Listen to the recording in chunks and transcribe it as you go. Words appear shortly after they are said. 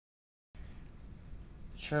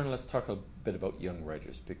Sharon, let's talk a bit about young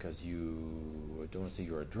writers, because you, I don't want to say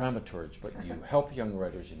you're a dramaturge, but you help young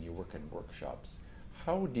writers and you work in workshops.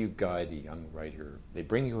 How do you guide a young writer? They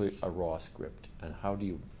bring you a raw script, and how do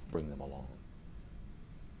you bring them along?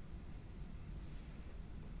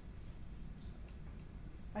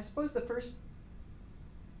 I suppose the first,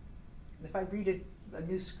 if I read a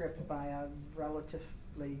new script by a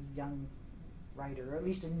relatively young writer, or at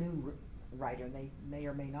least a new writer, they may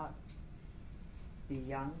or may not be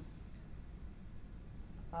young,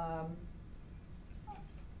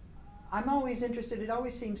 I'm always interested. It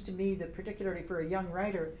always seems to me that, particularly for a young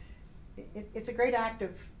writer, it's a great act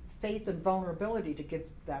of faith and vulnerability to give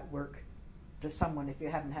that work to someone if you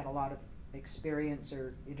haven't had a lot of experience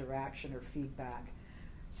or interaction or feedback.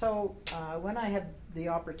 So when I have the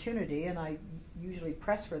opportunity, and I usually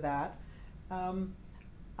press for that,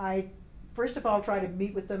 I first of all try to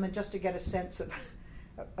meet with them and just to get a sense of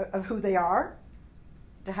who they are,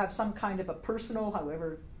 to have some kind of a personal,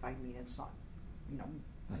 however, I mean, it's not, you know,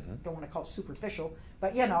 I don't want to call it superficial,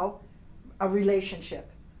 but, you know, a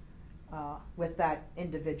relationship with that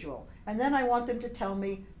individual. And then I want them to tell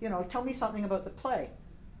me, you know, tell me something about the play.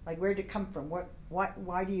 Like, where did it come from? What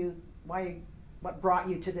brought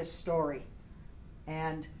you to this story?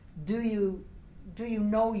 And do you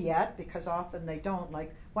know yet, because often they don't,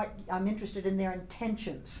 like, what, I'm interested in their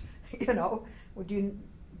intentions, you know, what do you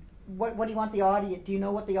want the audience, do you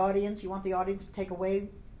know what you want the audience to take away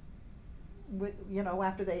with, you know,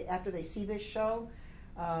 after they see this show?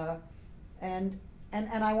 And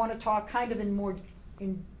I want to talk kind of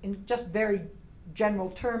in just very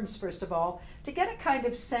general terms, first of all, to get a kind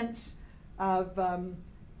of sense of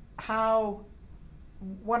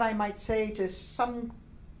what I might say to some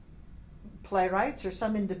playwrights or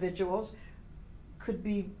some individuals could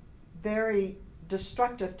be very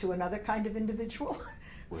destructive to another kind of individual.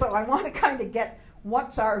 So I want to kind of get,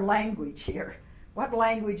 what's our language here? What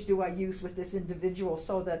language do I use with this individual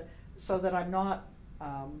so that I'm not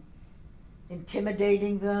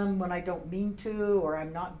intimidating them when I don't mean to, or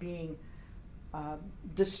I'm not being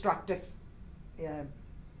destructive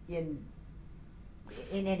in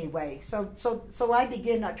any way. So I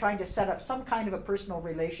begin trying to set up some kind of a personal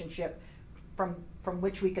relationship from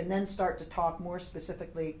which we can then start to talk more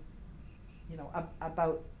specifically, you know,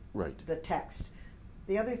 about the text.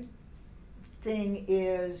 The other thing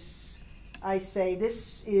is, I say,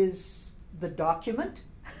 this is the document,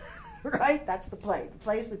 right? That's the play. The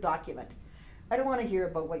play is the document. I don't want to hear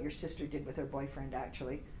about what your sister did with her boyfriend,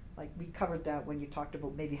 actually. Like, we covered that when you talked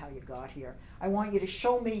about maybe how you got here. I want you to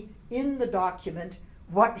show me in the document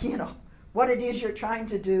what, you know, what it is you're trying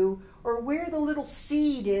to do, or where the little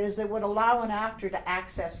seed is that would allow an actor to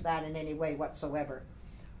access that in any way whatsoever.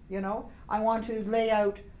 You know, I want to lay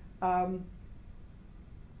out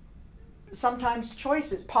sometimes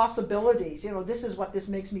choices, possibilities. You know, this is what this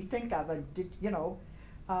makes me think of, and you know,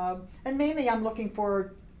 and mainly I'm looking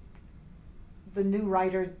for the new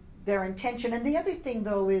writer, their intention. And the other thing,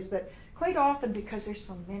 though, is that quite often, because there's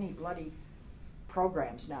so many bloody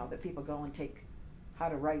programs now that people go and take how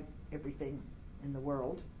to write everything in the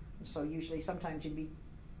world, and so usually sometimes you meet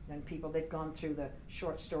young people, they've gone through the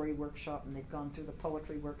short story workshop and they've gone through the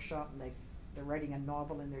poetry workshop, and they're writing a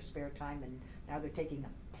novel in their spare time, and now they're taking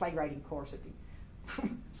a playwriting course at the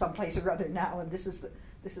someplace or other now, and this is the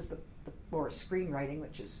or screenwriting,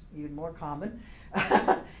 which is even more common,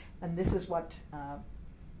 and this is what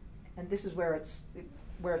and this is where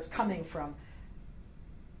it's coming from,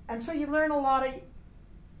 and so you learn a lot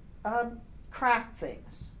of craft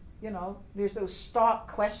things. You know, there's those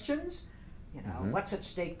stock questions. You know, what's at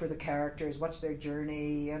stake for the characters? What's their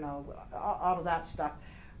journey? You know, all of that stuff.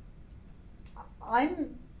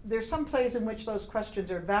 There's some plays in which those questions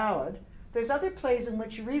are valid. There's other plays in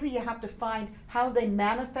which really you have to find how they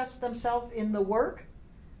manifest themselves in the work,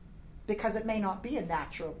 because it may not be a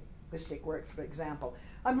naturalistic work, for example.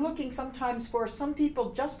 I'm looking sometimes for, some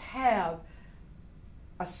people just have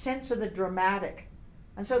a sense of the dramatic,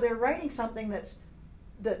 and so they're writing something that's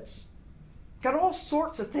got all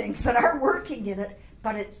sorts of things that are working in it,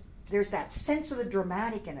 but there's that sense of the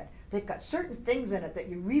dramatic in it. They've got certain things in it that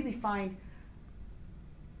you really find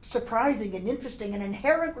surprising and interesting and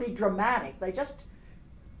inherently dramatic. They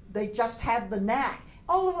just have the knack.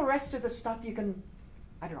 All of the rest of the stuff you can,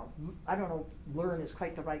 I don't know, learn is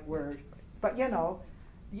quite the right word, but you know,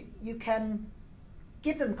 you can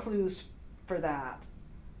give them clues for that.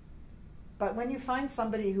 But when you find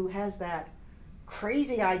somebody who has that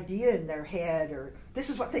crazy idea in their head, or this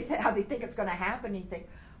is what how they think it's going to happen, and you think,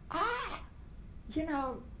 you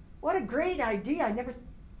know, what a great idea! I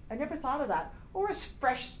never thought of that. Or a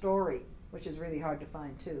fresh story. which is really hard to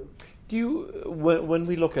find too. Do you, when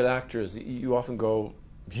we look at actors, you often go,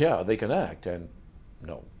 yeah, they can act, and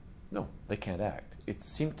no, they can't act. It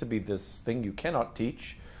seems to be this thing you cannot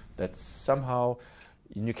teach, that somehow,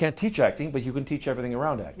 you can't teach acting, but you can teach everything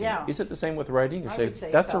around acting. Yeah. Is it the same with writing? You I say, would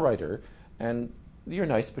say that's so. a writer, and you're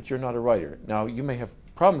nice, but you're not a writer. Now, you may have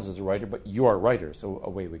problems as a writer, but you are a writer, so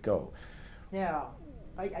away we go. Yeah,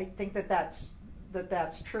 I think that's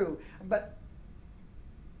true. But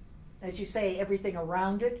as you say, everything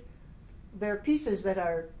around it, there are pieces that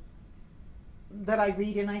I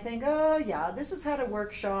read and I think, oh yeah, this has had a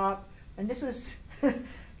workshop, and this is,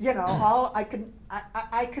 all I can.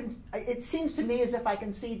 It seems to me as if I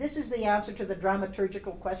can see this is the answer to the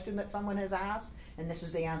dramaturgical question that someone has asked, and this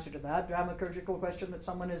is the answer to that dramaturgical question that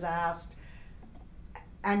someone has asked,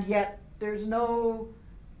 and yet there's no,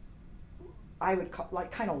 I would call,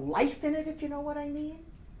 like, kind of life in it, if you know what I mean.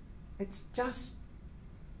 It's just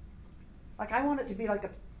like I want it to be like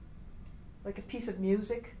a piece of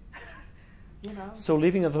music, So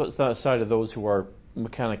leaving aside of those who are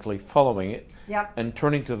mechanically following it, Yep. and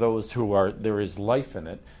turning to those who are, there is life in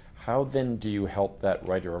it, how then do you help that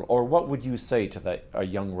writer, or what would you say to a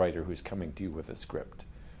young writer who's coming to you with a script?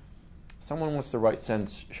 Someone wants to send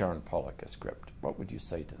Sharon Pollock a script. What would you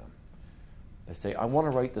say to them? They say, I want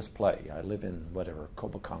to write this play. I live in whatever,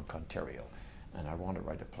 Coboconk, Ontario, and I want to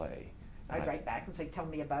write a play. I'd write back and say, tell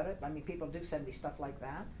me about it. I mean, people do send me stuff like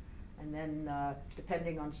that. And then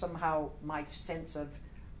depending on somehow my sense of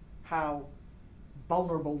how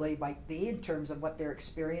vulnerable they might be in terms of what their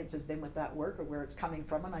experience has been with that work or where it's coming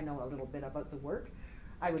from, and I know a little bit about the work,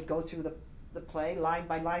 I would go through the play line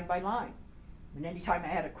by line by line. And anytime I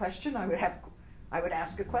had a question, I would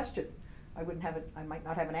ask a question. I might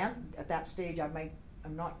not have an answer at that stage. I'm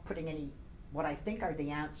not putting any what I think are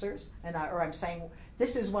the answers, or I'm saying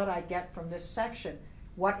this is what I get from this section.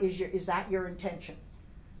 Is that your intention?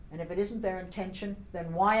 And if it isn't their intention,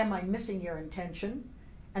 then why am I missing your intention?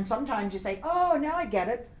 And sometimes you say, oh, now I get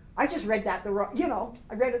it. I just read that I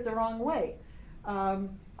read it the wrong way.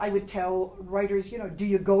 I would tell writers, do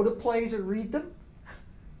you go to plays or read them?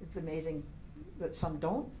 It's amazing that some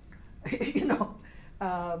don't,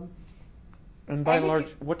 And by and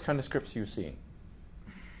large, what kind of scripts are you seeing?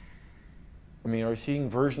 I mean, are you seeing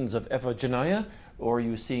versions of Ephigenia, or are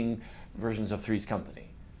you seeing versions of Three's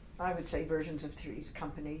Company? I would say versions of Three's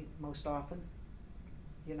Company most often,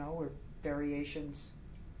 or variations.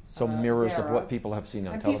 So mirrors of thereof. what people have seen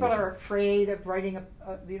on and television. People are afraid of writing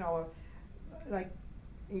like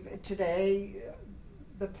even today,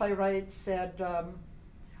 the playwright said,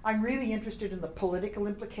 I'm really interested in the political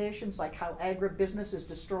implications, like how agribusiness is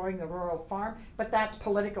destroying the rural farm, but that's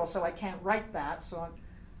political, so I can't write that. So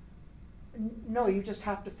no, you just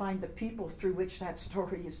have to find the people through which that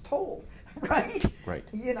story is told, right? Right.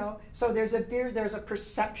 So there's a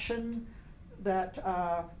perception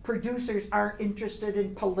that producers aren't interested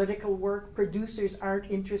in political work. Producers aren't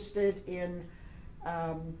interested in,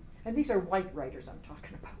 and these are white writers I'm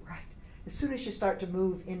talking about, right? As soon as you start to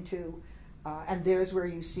move into, and there's where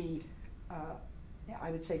you see,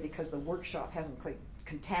 I would say because the workshop hasn't quite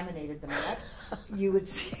contaminated them yet, you would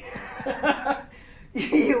see,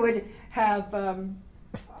 you would have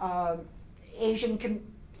Asian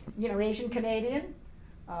Canadian,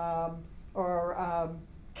 or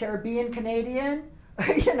Caribbean Canadian.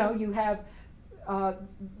 You have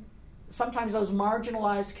sometimes those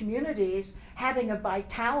marginalized communities having a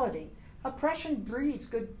vitality. Oppression breeds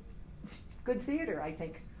good theater, I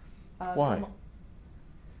think. Why?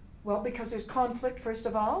 Well, because there's conflict, first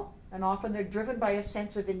of all, and often they're driven by a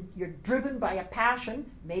sense of, you're driven by a passion.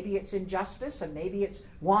 Maybe it's injustice, and maybe it's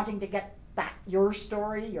wanting to get your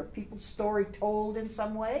story, your people's story told in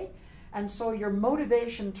some way. And so your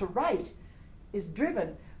motivation to write is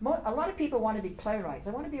driven. A lot of people want to be playwrights.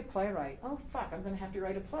 I want to be a playwright. Oh, fuck, I'm going to have to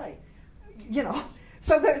write a play.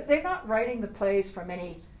 So they're not writing the plays from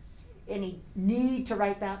any need to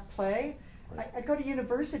write that play. Right. I go to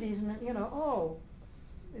universities and,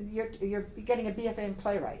 you're getting a BFA in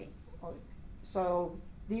playwriting. So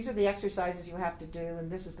these are the exercises you have to do, and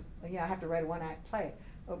this is I have to write a one-act play.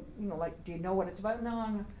 Do you know what it's about?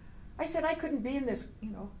 No, I said I couldn't be in this,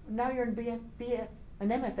 now you're in an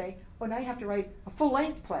MFA, now you have to write a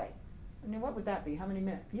full-length play. I mean, what would that be? How many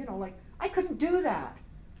minutes? I couldn't do that.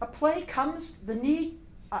 A play comes,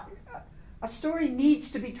 a story needs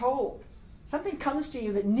to be told. Something comes to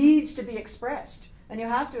you that needs to be expressed, and you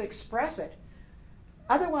have to express it.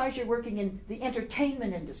 Otherwise, you're working in the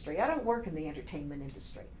entertainment industry. I don't work in the entertainment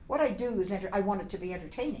industry. What I do is I want it to be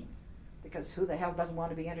entertaining, because who the hell doesn't want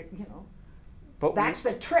to be But that's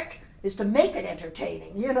the trick, is to make it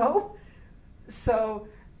entertaining, So,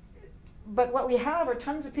 but what we have are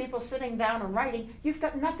tons of people sitting down and writing. You've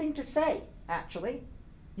got nothing to say, actually.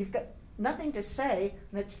 You've got nothing to say,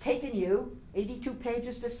 and it's taken you 82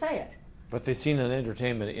 pages to say it. But they've seen an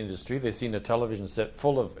entertainment industry. They've seen a television set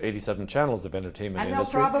full of 87 channels of entertainment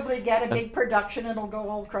industry. And they'll probably get a big production and it'll go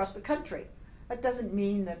all across the country. That doesn't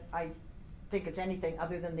mean that I think it's anything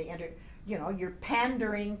other than you're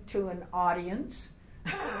pandering to an audience,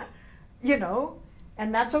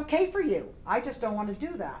 and that's okay for you. I just don't want to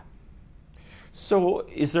do that. So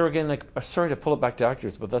is there, again, sorry to pull it back to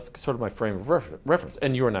actors, but that's sort of my frame of reference,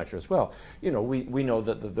 and you're an actor as well. We know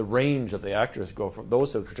that the range of the actors go from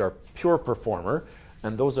those which are pure performer,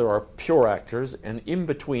 and those that are pure actors, and in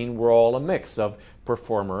between we're all a mix of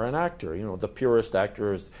performer and actor. The purest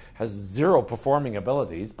actor has zero performing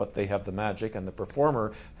abilities, but they have the magic, and the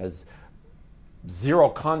performer has zero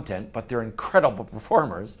content, but they're incredible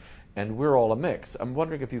performers, and we're all a mix. I'm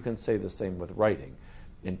wondering if you can say the same with writing,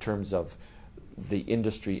 in terms of the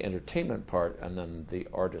industry entertainment part, and then the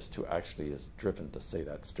artist who actually is driven to say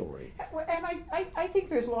that story. And I think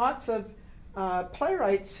there's lots of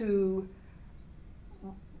playwrights who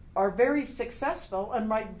are very successful and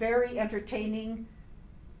write very entertaining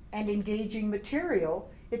and engaging material.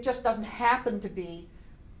 It just doesn't happen to be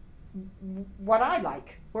what I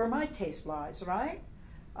like, where my taste lies, right?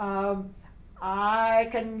 I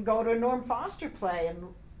can go to a Norm Foster play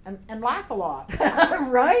and laugh a lot,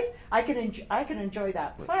 right? I can enjoy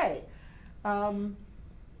that play, and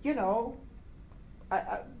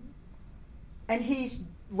he's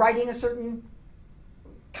writing a certain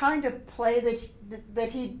kind of play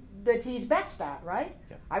that he's best at, right?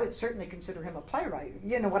 Yeah. I would certainly consider him a playwright.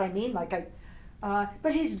 You know what I mean? But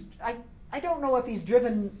I don't know if he's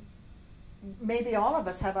driven. Maybe all of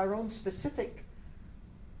us have our own specific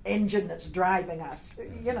engine that's driving us.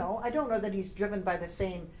 I don't know that he's driven by the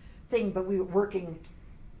same thing, but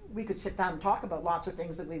we could sit down and talk about lots of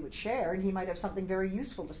things that we would share, and he might have something very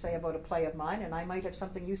useful to say about a play of mine, and I might have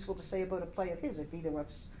something useful to say about a play of his, if either of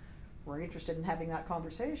us were interested in having that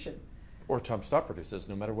conversation. Or Tom Stoppard, who says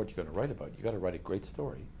no matter what you're going to write about, you got to write a great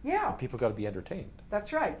story. Yeah. And people got to be entertained.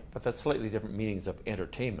 That's right. But that's slightly different meanings of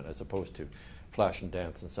entertainment as opposed to flash and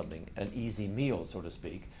dance and something, an easy meal, so to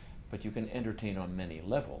speak. But you can entertain on many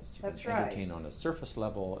levels. You That's can right. entertain on a surface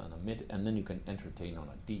level and a mid, and then you can entertain on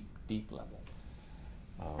a deep, deep level.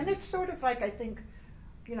 And it's sort of like, I think,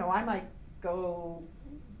 I might go,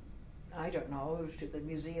 I don't know, to the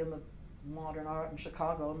Museum of Modern Art in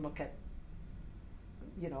Chicago and look at,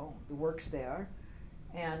 the works there,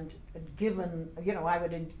 and given, I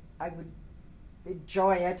would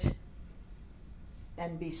enjoy it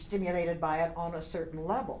and be stimulated by it on a certain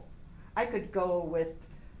level. I could go with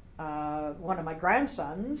one of my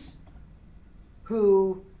grandsons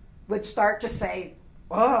who would start to say,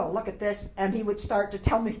 oh, look at this, and he would start to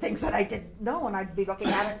tell me things that I didn't know, and I'd be looking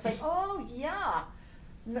at it and saying, oh yeah,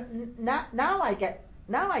 now I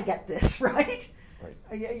get this, right?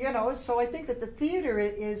 Right. So I think that the theater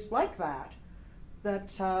is like that,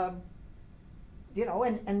 and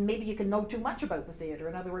maybe you can know too much about the theater.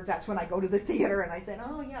 In other words, that's when I go to the theater and I say,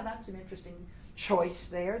 oh yeah, that's an interesting choice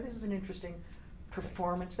there. This is an interesting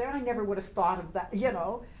performance there. I never would have thought of that,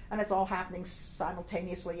 and it's all happening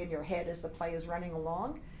simultaneously in your head as the play is running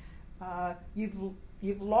along.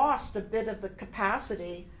 You've lost a bit of the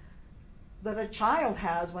capacity that a child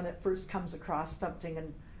has when it first comes across something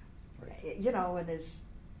and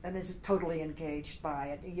and is totally engaged by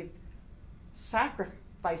it. You've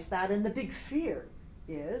sacrificed that, and the big fear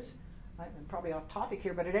is, I'm probably off topic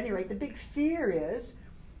here, but at any rate, the big fear is,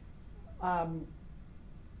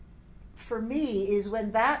 for me, is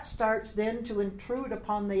when that starts then to intrude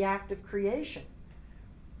upon the act of creation.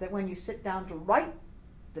 That when you sit down to write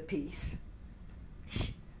the piece,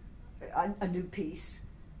 a new piece,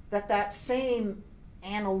 that same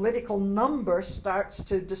analytical number starts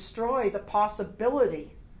to destroy the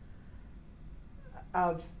possibility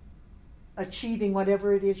of achieving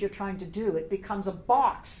whatever it is you're trying to do. It becomes a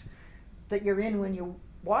box that you're in when you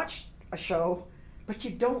watch a show, but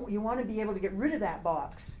you want to be able to get rid of that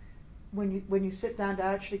box when you sit down to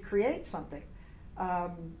actually create something. I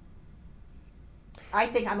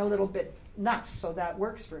think I'm a little bit nuts, so that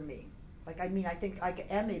works for me. I think I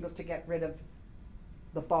am able to get rid of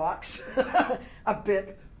the box a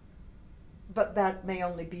bit, but that may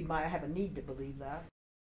only be I have a need to believe that.